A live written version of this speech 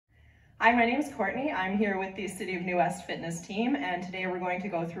Hi, my name is Courtney. I'm here with the City of New West Fitness team, and today we're going to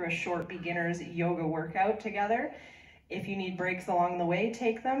go through a short beginner's yoga workout together. If you need breaks along the way,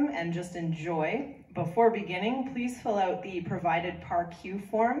 take them and just enjoy. Before beginning, please fill out the provided PAR-Q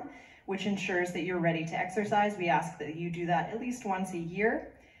form, which ensures that you're ready to exercise. We ask that you do that at least once a year.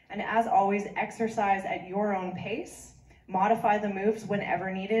 And as always, exercise at your own pace. Modify the moves whenever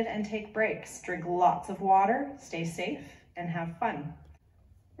needed and take breaks. Drink lots of water, stay safe, and have fun.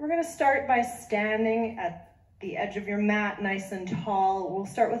 We're going to start by standing at the edge of your mat, nice and tall. We'll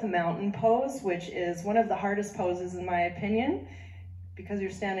start with a mountain pose, which is one of the hardest poses in my opinion, because you're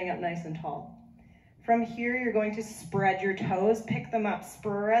standing up nice and tall. From here, you're going to spread your toes, pick them up,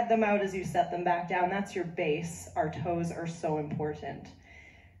 spread them out as you set them back down. That's your base. Our toes are so important.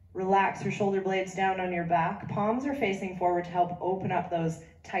 Relax your shoulder blades down on your back. Palms are facing forward to help open up those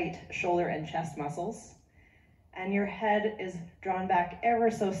tight shoulder and chest muscles. And your head is drawn back ever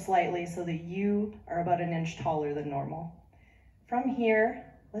so slightly so that you are about an inch taller than normal. From here,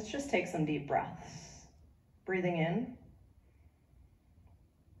 let's just take some deep breaths. Breathing in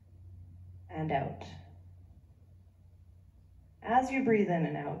and out. As you breathe in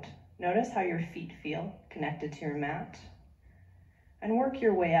and out, notice how your feet feel connected to your mat. And work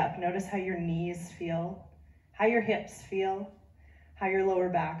your way up. Notice how your knees feel, how your hips feel, how your lower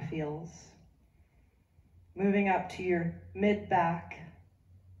back feels. Moving up to your mid-back,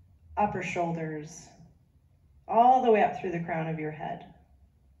 upper shoulders, all the way up through the crown of your head.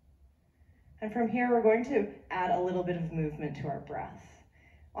 And from here, we're going to add a little bit of movement to our breath.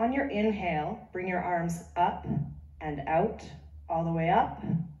 On your inhale, bring your arms up and out, all the way up.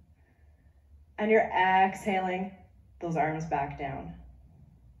 And you're exhaling those arms back down.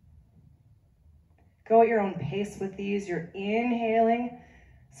 Go at your own pace with these. You're inhaling,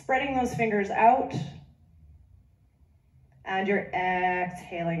 spreading those fingers out. And you're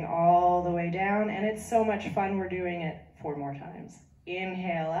exhaling all the way down, and it's so much fun. We're doing it 4 more times.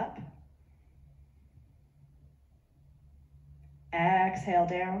 Inhale up. Exhale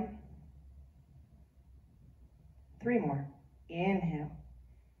down. 3 more. Inhale.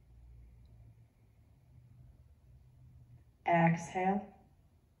 Exhale.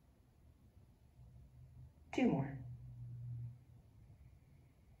 2 more.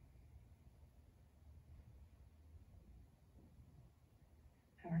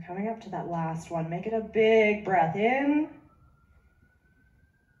 We're coming up to that last one. Make it a big breath in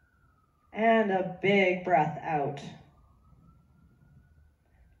and a big breath out.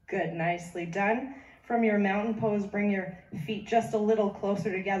 Good, nicely done. From your mountain pose, bring your feet just a little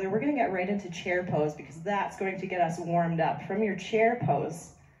closer together. We're going to get right into chair pose because that's going to get us warmed up. From your chair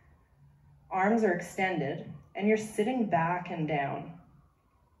pose, arms are extended and you're sitting back and down.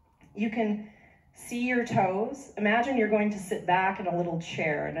 You can see your toes. Imagine you're going to sit back in a little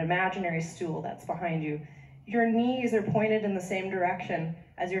chair, an imaginary stool that's behind you. Your knees are pointed in the same direction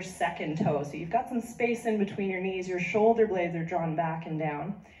as your second toe. So you've got some space in between your knees. Your shoulder blades are drawn back and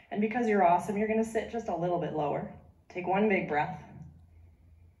down. And because you're awesome, you're going to sit just a little bit lower. Take 1 big breath.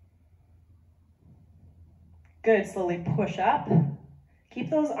 Good. Slowly push up. Keep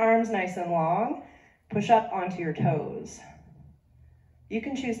those arms nice and long. Push up onto your toes. You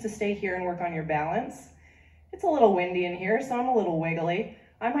can choose to stay here and work on your balance. It's a little windy in here, so I'm a little wiggly.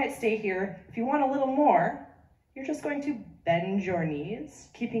 I might stay here. If you want a little more, you're just going to bend your knees,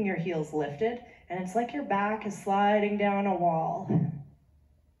 keeping your heels lifted, and it's like your back is sliding down a wall.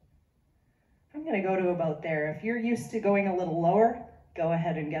 I'm going to go to about there. If you're used to going a little lower, go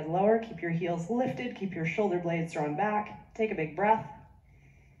ahead and get lower. Keep your heels lifted, keep your shoulder blades drawn back. Take a big breath.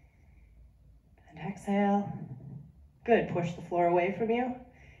 And exhale. Good, push the floor away from you.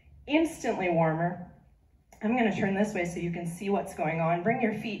 Instantly warmer. I'm going to turn this way so you can see what's going on. Bring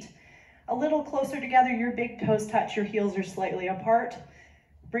your feet a little closer together. Your big toes touch, your heels are slightly apart.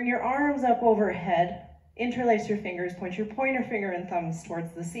 Bring your arms up overhead. Interlace your fingers, point your pointer finger and thumbs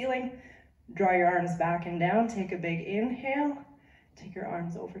towards the ceiling. Draw your arms back and down. Take a big inhale. Take your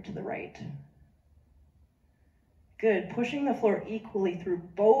arms over to the right. Good, pushing the floor equally through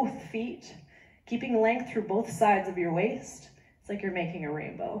both feet. Keeping length through both sides of your waist. It's like you're making a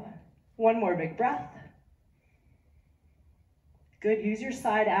rainbow. 1 more big breath. Good, use your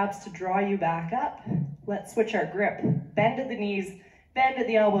side abs to draw you back up. Let's switch our grip. Bend at the knees, bend at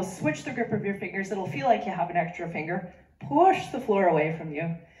the elbows, switch the grip of your fingers. It'll feel like you have an extra finger. Push the floor away from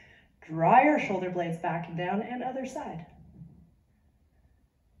you. Draw your shoulder blades back and down, and other side.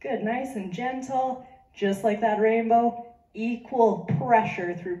 Good, nice and gentle, just like that rainbow. Equal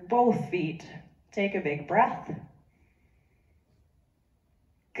pressure through both feet. Take a big breath.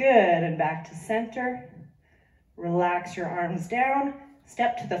 Good, and back to center. Relax your arms down,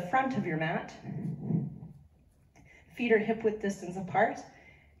 Step to the front of your mat. Feet are hip-width distance apart.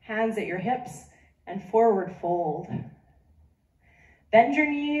 Hands at your hips, and forward fold. Bend your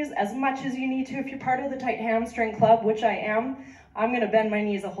knees as much as you need to. If you're part of the tight hamstring club, which I am, I'm gonna bend my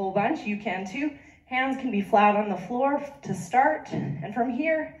knees a whole bunch. You can too. Hands can be flat on the floor to start. And from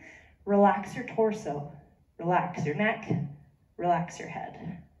here, relax your torso, relax your neck, relax your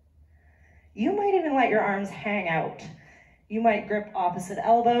head. You might even let your arms hang out. You might grip opposite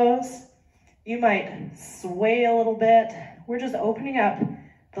elbows. You might sway a little bit. We're just opening up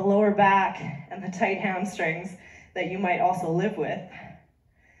the lower back and the tight hamstrings that you might also live with.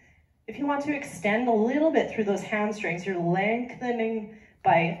 If you want to extend a little bit through those hamstrings, you're lengthening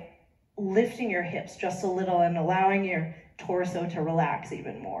by lifting your hips just a little and allowing your torso to relax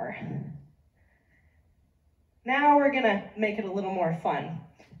even more. Now we're gonna make it a little more fun.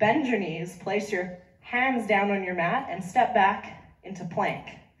 Bend your knees, place your hands down on your mat, and step back into plank.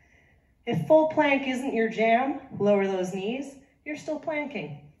 If full plank isn't your jam, lower those knees. You're still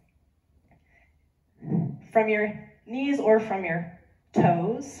planking. From your knees or from your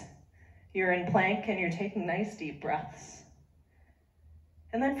toes, you're in plank and you're taking nice deep breaths.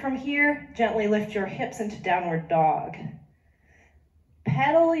 And then from here, gently lift your hips into downward dog.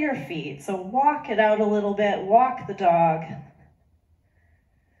 Pedal your feet, so walk it out a little bit, walk the dog.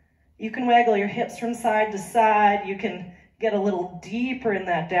 You can waggle your hips from side to side. You can get a little deeper in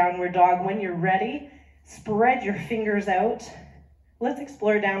that downward dog. When you're ready, spread your fingers out. Let's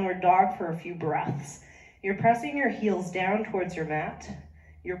explore downward dog for a few breaths. You're pressing your heels down towards your mat.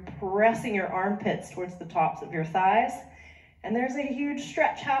 You're pressing your armpits towards the tops of your thighs. And there's a huge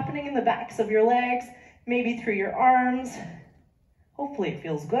stretch happening in the backs of your legs, maybe through your arms. Hopefully it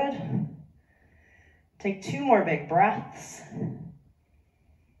feels good. Take 2 more big breaths.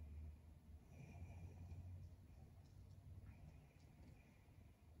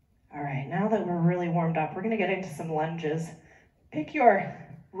 All right, now that we're really warmed up, we're gonna get into some lunges. Pick your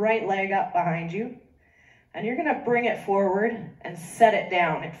right leg up behind you, and you're gonna bring it forward and set it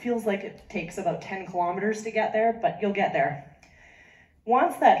down. It feels like it takes about 10 kilometers to get there, but you'll get there.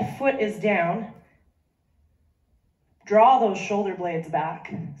 Once that foot is down, draw those shoulder blades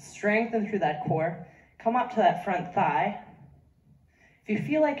back, strengthen through that core, come up to that front thigh. If you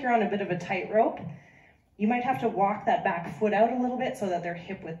feel like you're on a bit of a tightrope, you might have to walk that back foot out a little bit so that they're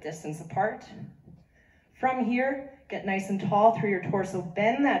hip-width distance apart. From here, get nice and tall through your torso,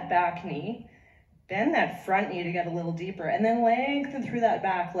 bend that back knee, bend that front knee to get a little deeper, and then lengthen through that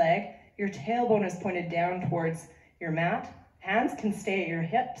back leg. Your tailbone is pointed down towards your mat. Hands can stay at your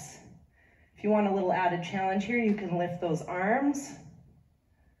hips. If you want a little added challenge here, you can lift those arms.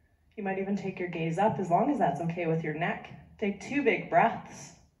 You might even take your gaze up as long as that's okay with your neck. Take 2 big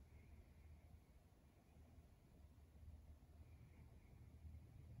breaths.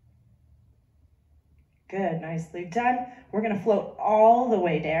 Good, nicely done. We're gonna float all the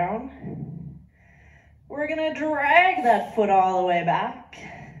way down. We're gonna drag that foot all the way back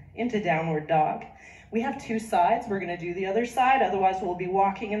into downward dog. We have 2 sides. We're gonna do the other side, otherwise we'll be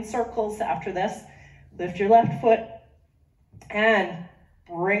walking in circles after this. Lift your left foot and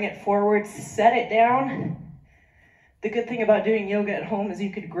bring it forward, set it down. The good thing about doing yoga at home is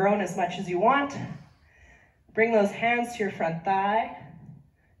you could groan as much as you want. Bring those hands to your front thigh.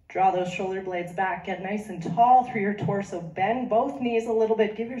 Draw those shoulder blades back, get nice and tall through your torso. Bend both knees a little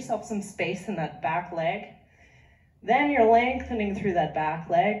bit, give yourself some space in that back leg. Then you're lengthening through that back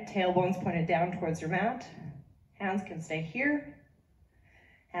leg, tailbone's pointed down towards your mat. Hands can stay here.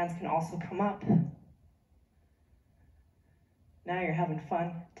 Hands can also come up. Now you're having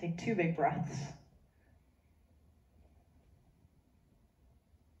fun. Take 2 big breaths.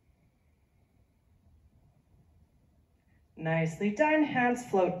 Nicely done, hands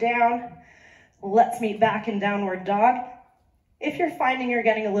float down. Let's meet back in downward dog. If you're finding you're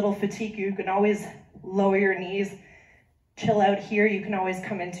getting a little fatigued, you can always lower your knees, chill out here. You can always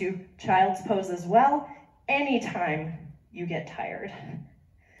come into child's pose as well, anytime you get tired.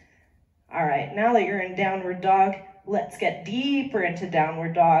 All right, now that you're in downward dog, let's get deeper into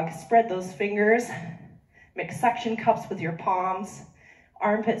downward dog. Spread those fingers, make suction cups with your palms,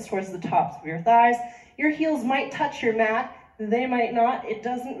 armpits towards the tops of your thighs. Your heels might touch your mat, they might not, it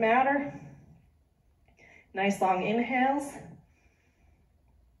doesn't matter. Nice long inhales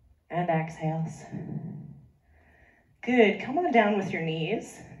and exhales. Good, come on down with your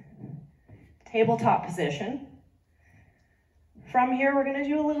knees. Tabletop position. From here, we're gonna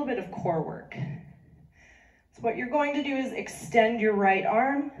do a little bit of core work. So what you're going to do is extend your right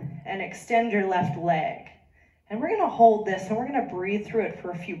arm and extend your left leg. And we're gonna hold this and we're gonna breathe through it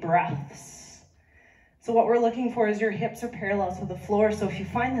for a few breaths. So what we're looking for is your hips are parallel to the floor. So if you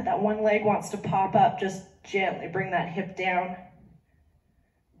find that that one leg wants to pop up, just gently bring that hip down.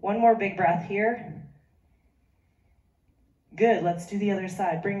 One more big breath here. Good, let's do the other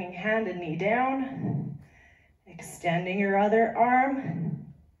side. Bringing hand and knee down, extending your other arm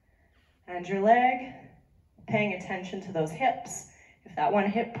and your leg, paying attention to those hips. If that one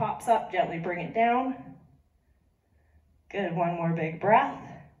hip pops up, gently bring it down. Good, one more big breath.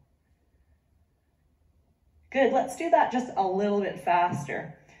 Good, let's do that just a little bit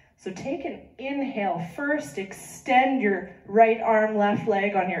faster. So take an inhale first, extend your right arm, left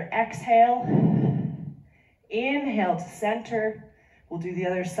leg on your exhale. Inhale to center. We'll do the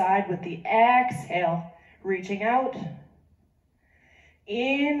other side with the exhale, reaching out.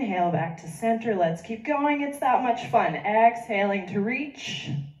 Inhale back to center. Let's keep going. It's that much fun. Exhaling to reach.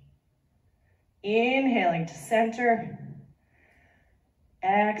 Inhaling to center.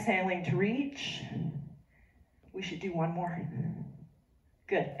 Exhaling to reach. We should do one more.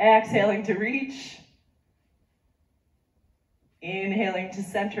 Good. Exhaling to reach. Inhaling to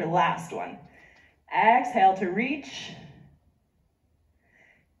center. Last one. Exhale to reach.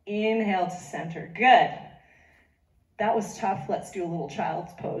 Inhale to center. Good. That was tough. Let's do a little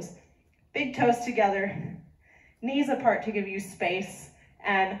child's pose. Big toes together, knees apart to give you space,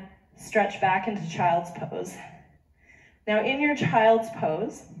 and stretch back into child's pose. Now in your child's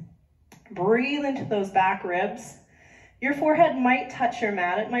pose, breathe into those back ribs. Your forehead might touch your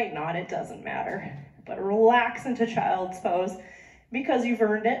mat, it might not, it doesn't matter. But relax into child's pose because you've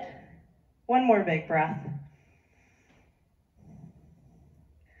earned it. One more big breath.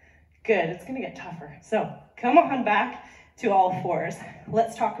 Good, it's gonna get tougher. So come on back to all fours.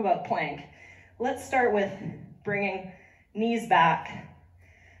 Let's talk about plank. Let's start with bringing knees back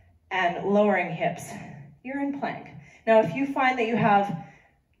and lowering hips. You're in plank. Now, if you find that you have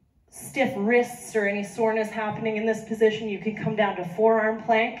stiff wrists or any soreness happening in this position, you can come down to forearm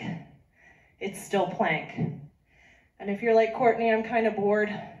plank. It's still plank. And if you're like Courtney, I'm kind of bored,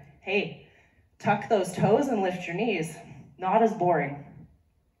 hey, tuck those toes and lift your knees. Not as boring.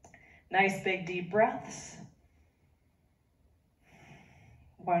 Nice big deep breaths.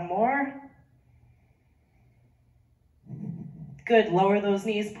 One more. Good, lower those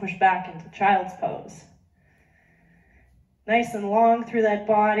knees, push back into child's pose. Nice and long through that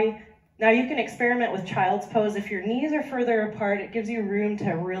body. Now you can experiment with child's pose. If your knees are further apart, it gives you room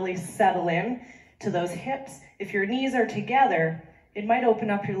to really settle in to those hips. If your knees are together, it might open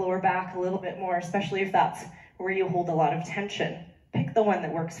up your lower back a little bit more, especially if that's where you hold a lot of tension. Pick the one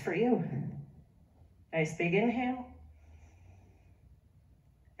that works for you. Nice big inhale.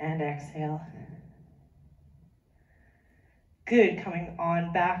 And exhale. Good, coming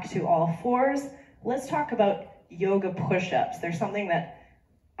on back to all fours. Let's talk about yoga push-ups. There's something that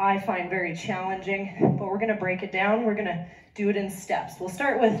I find very challenging, but we're gonna break it down. We're gonna do it in steps. We'll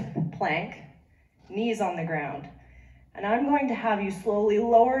start with plank, knees on the ground. And I'm going to have you slowly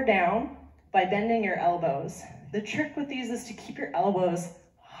lower down by bending your elbows. The trick with these is to keep your elbows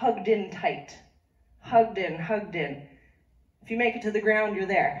hugged in tight. Hugged in, hugged in. If you make it to the ground, you're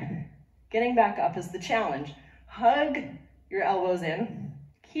there. Getting back up is the challenge. Hug your elbows in.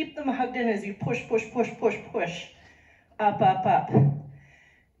 Keep them hugged in as you push, push, push, push, push. Up, up, up.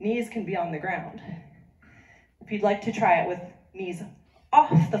 Knees can be on the ground. If you'd like to try it with knees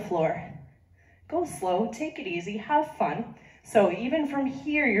off the floor, go slow, take it easy, have fun. So even from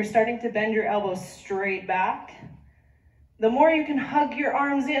here, you're starting to bend your elbows straight back. The more you can hug your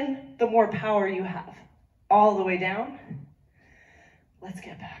arms in, the more power you have. All the way down. Let's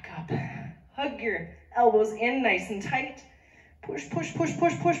get back up. Hug your elbows in nice and tight. Push, push, push,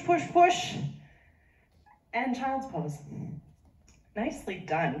 push, push, push, push. And child's pose. Nicely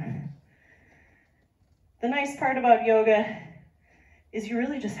done. The nice part about yoga is you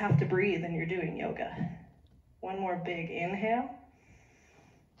really just have to breathe and you're doing yoga. One more big inhale.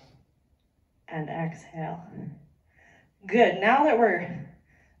 And exhale. Good, now that we're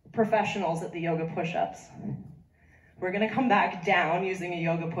professionals at the yoga push-ups, we're gonna come back down using a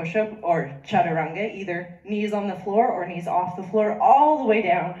yoga push-up or chaturanga, either knees on the floor or knees off the floor, all the way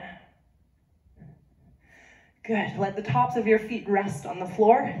down. Good, let the tops of your feet rest on the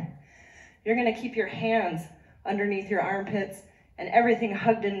floor. You're gonna keep your hands underneath your armpits and everything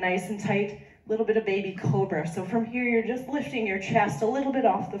hugged in nice and tight. A little bit of baby cobra. So from here, you're just lifting your chest a little bit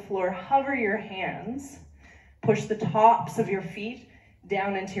off the floor. Hover your hands. Push the tops of your feet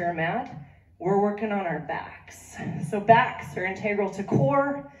down into your mat. We're working on our backs. So backs are integral to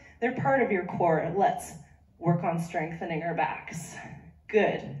core. They're part of your core. Let's work on strengthening our backs.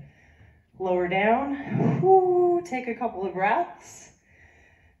 Good. Lower down. Woo, take a couple of breaths.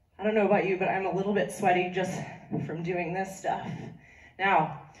 I don't know about you, but I'm a little bit sweaty just from doing this stuff.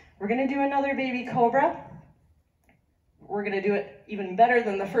 Now, we're gonna do another baby cobra. We're gonna do it even better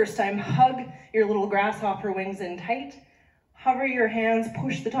than the first time. Hug your little grasshopper wings in tight. Hover your hands,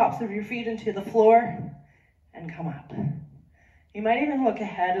 push the tops of your feet into the floor, and come up. You might even look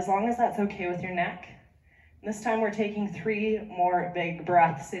ahead as long as that's okay with your neck. And this time we're taking 3 more big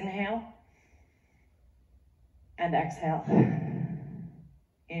breaths. Inhale and exhale.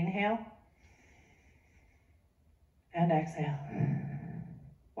 Inhale and exhale.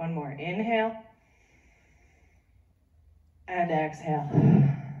 One more. Inhale and exhale.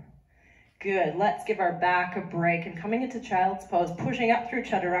 Good. Let's give our back a break and coming into child's pose, pushing up through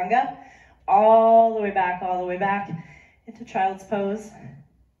chaturanga, all the way back into child's pose.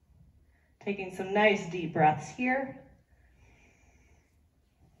 Taking some nice deep breaths here.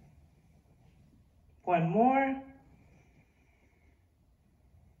 One more.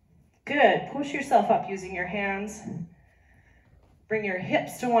 Good. Push yourself up using your hands. Bring your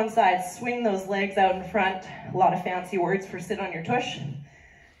hips to one side. Swing those legs out in front. A lot of fancy words for sit on your tush.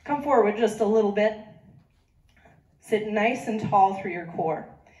 Come forward just a little bit. Sit nice and tall through your core.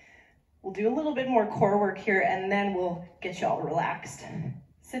 We'll do a little bit more core work here and then we'll get you all relaxed.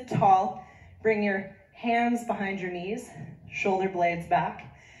 Sit tall. Bring your hands behind your knees, shoulder blades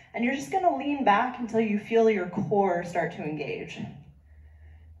back, and you're just gonna lean back until you feel your core start to engage.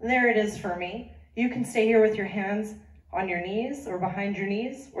 There it is for me. You can stay here with your hands on your knees or behind your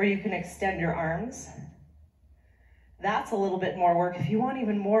knees, or you can extend your arms. That's a little bit more work. If you want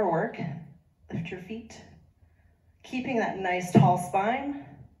even more work, lift your feet, keeping that nice tall spine.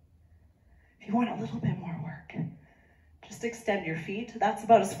 If you want a little bit more work, just extend your feet. That's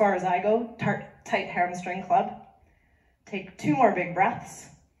about as far as I go. Tight hamstring club. Take 2 more big breaths.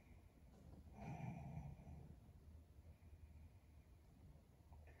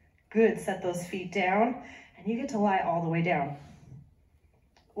 Good, set those feet down, and you get to lie all the way down.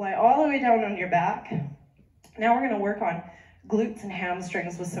 Lie all the way down on your back. Now we're gonna work on glutes and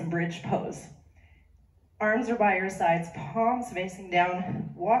hamstrings with some bridge pose. Arms are by your sides, palms facing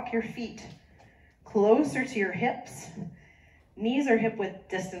down. Walk your feet closer to your hips. Knees are hip width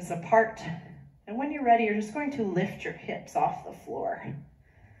distance apart. And when you're ready, you're just going to lift your hips off the floor.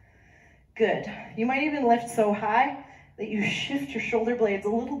 Good. You might even lift so high that you shift your shoulder blades a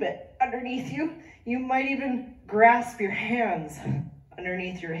little bit underneath you. You might even grasp your hands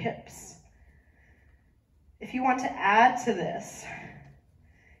underneath your hips. If you want to add to this,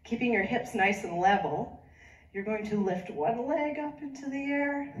 keeping your hips nice and level, you're going to lift one leg up into the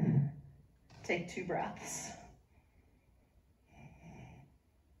air. Take 2 breaths.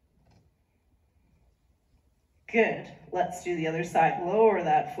 Good. Let's do the other side. Lower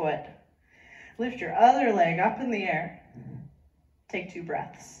that foot. Lift your other leg up in the air. Take 2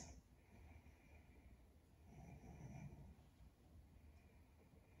 breaths.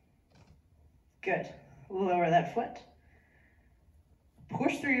 Good. Lower that foot.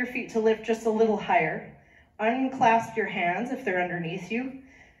 Push through your feet to lift just a little higher. Unclasp your hands if they're underneath you.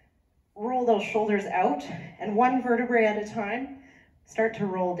 Roll those shoulders out, and 1 vertebrae at a time, start to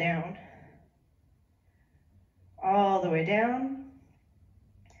roll down. All the way down.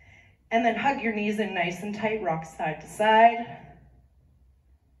 And then hug your knees in nice and tight, rock side to side.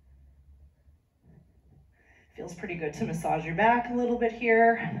 Feels pretty good to massage your back a little bit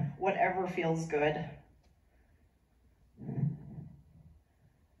here, whatever feels good.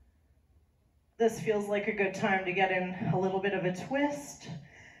 This feels like a good time to get in a little bit of a twist.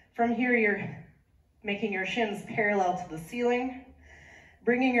 From here, you're making your shins parallel to the ceiling,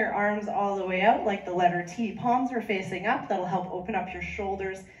 bringing your arms all the way out like the letter T. Palms are facing up. That'll help open up your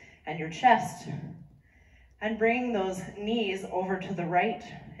shoulders and your chest. And bring those knees over to the right.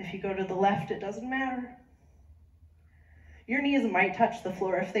 If you go to the left, it doesn't matter. Your knees might touch the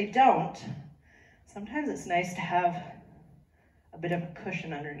floor. If they don't, sometimes it's nice to have a bit of a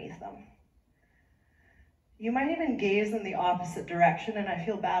cushion underneath them. You might even gaze in the opposite direction, and I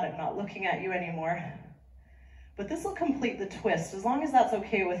feel bad I'm not looking at you anymore. But this will complete the twist, as long as that's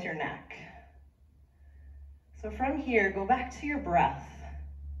okay with your neck. So from here, go back to your breath.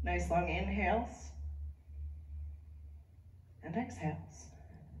 Nice long inhales and exhales.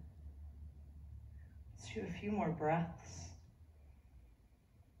 Let's do a few more breaths.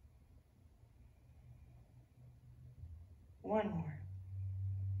 One more.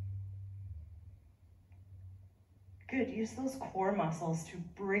 Good, use those core muscles to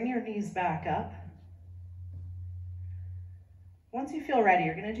bring your knees back up. Once you feel ready,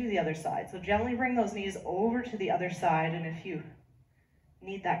 you're gonna do the other side. So gently bring those knees over to the other side, and if you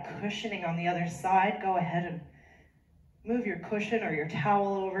need that cushioning on the other side, go ahead and Move your cushion or your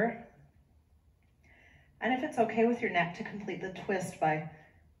towel over. And if it's okay with your neck to complete the twist by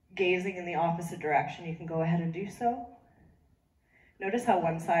gazing in the opposite direction, you can go ahead and do so. Notice how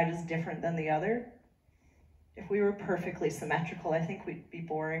one side is different than the other. If we were perfectly symmetrical, I think we'd be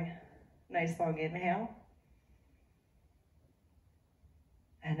boring. Nice long inhale.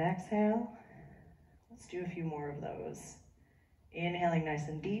 And exhale. Let's do a few more of those. Inhaling nice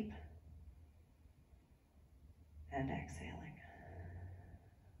and deep. And exhaling.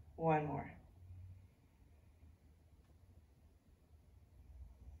 One more.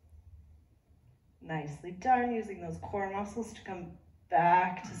 Nicely done, using those core muscles to come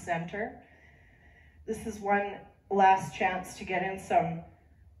back to center. This is one last chance to get in some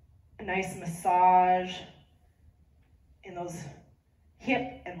nice massage in those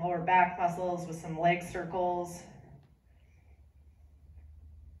hip and lower back muscles with some leg circles.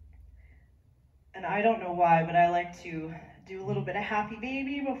 And I don't know why, but I like to do a little bit of happy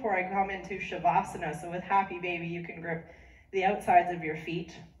baby before I come into Shavasana. So with happy baby, you can grip the outsides of your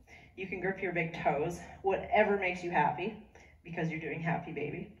feet. You can grip your big toes, whatever makes you happy, because you're doing happy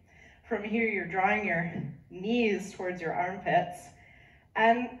baby. From here, you're drawing your knees towards your armpits,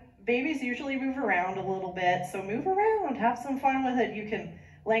 and babies usually move around a little bit, so move around, have some fun with it. You can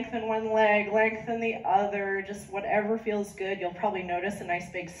lengthen one leg, lengthen the other, just whatever feels good. You'll probably notice a nice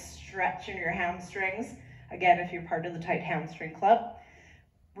big stretch in your hamstrings, again, if you're part of the tight hamstring club.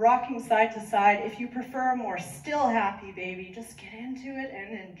 Rocking side to side. If you prefer a more still happy baby, just get into it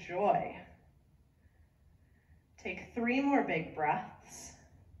and enjoy. Take 3 more big breaths.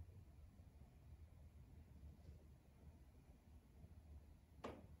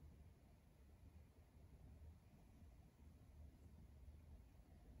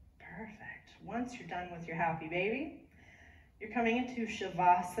 Perfect. Once you're done with your happy baby, you're coming into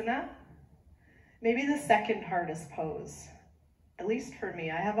Shavasana, maybe the second hardest pose. At least for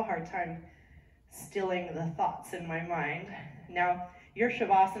me, I have a hard time stilling the thoughts in my mind. Now, your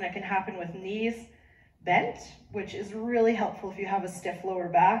Shavasana can happen with knees bent, which is really helpful if you have a stiff lower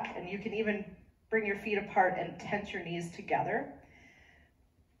back, and you can even bring your feet apart and tense your knees together.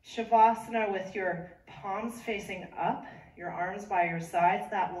 Shavasana with your palms facing up, your arms by your sides,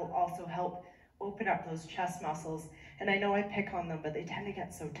 that will also help open up those chest muscles. And I know I pick on them, but they tend to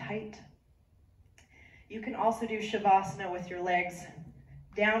get so tight. You can also do Shavasana with your legs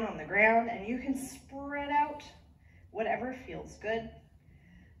down on the ground, and you can spread out whatever feels good.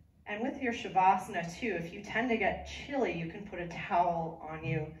 And with your Shavasana too, if you tend to get chilly, you can put a towel on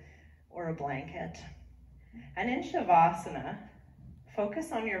you or a blanket. And in Shavasana,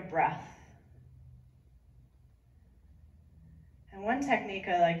 focus on your breath. And one technique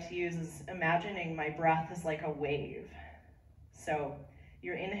I like to use is imagining my breath is like a wave. So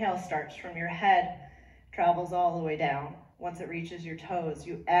your inhale starts from your head, travels all the way down. Once it reaches your toes,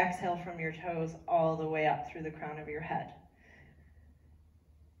 you exhale from your toes all the way up through the crown of your head.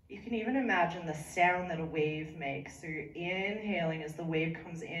 You can even imagine the sound that a wave makes. So you're inhaling as the wave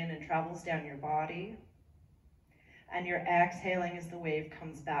comes in and travels down your body. And you're exhaling as the wave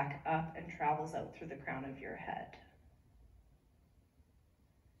comes back up and travels out through the crown of your head.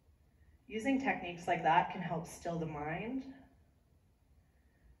 Using techniques like that can help still the mind.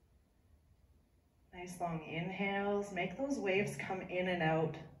 Nice long inhales. Make those waves come in and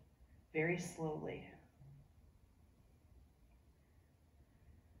out very slowly.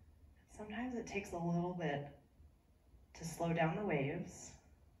 Sometimes it takes a little bit to slow down the waves.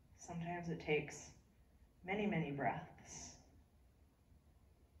 Sometimes it takes many, many breaths.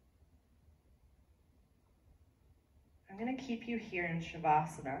 I'm going to keep you here in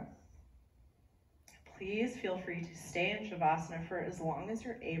Shavasana. Please feel free to stay in Shavasana for as long as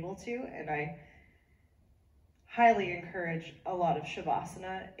you're able to, and I highly encourage a lot of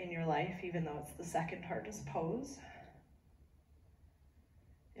Shavasana in your life, even though it's the second hardest pose.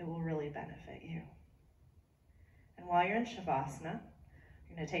 It will really benefit you. And while you're in Shavasana,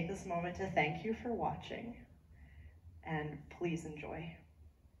 I'm going to take this moment to thank you for watching, and please enjoy.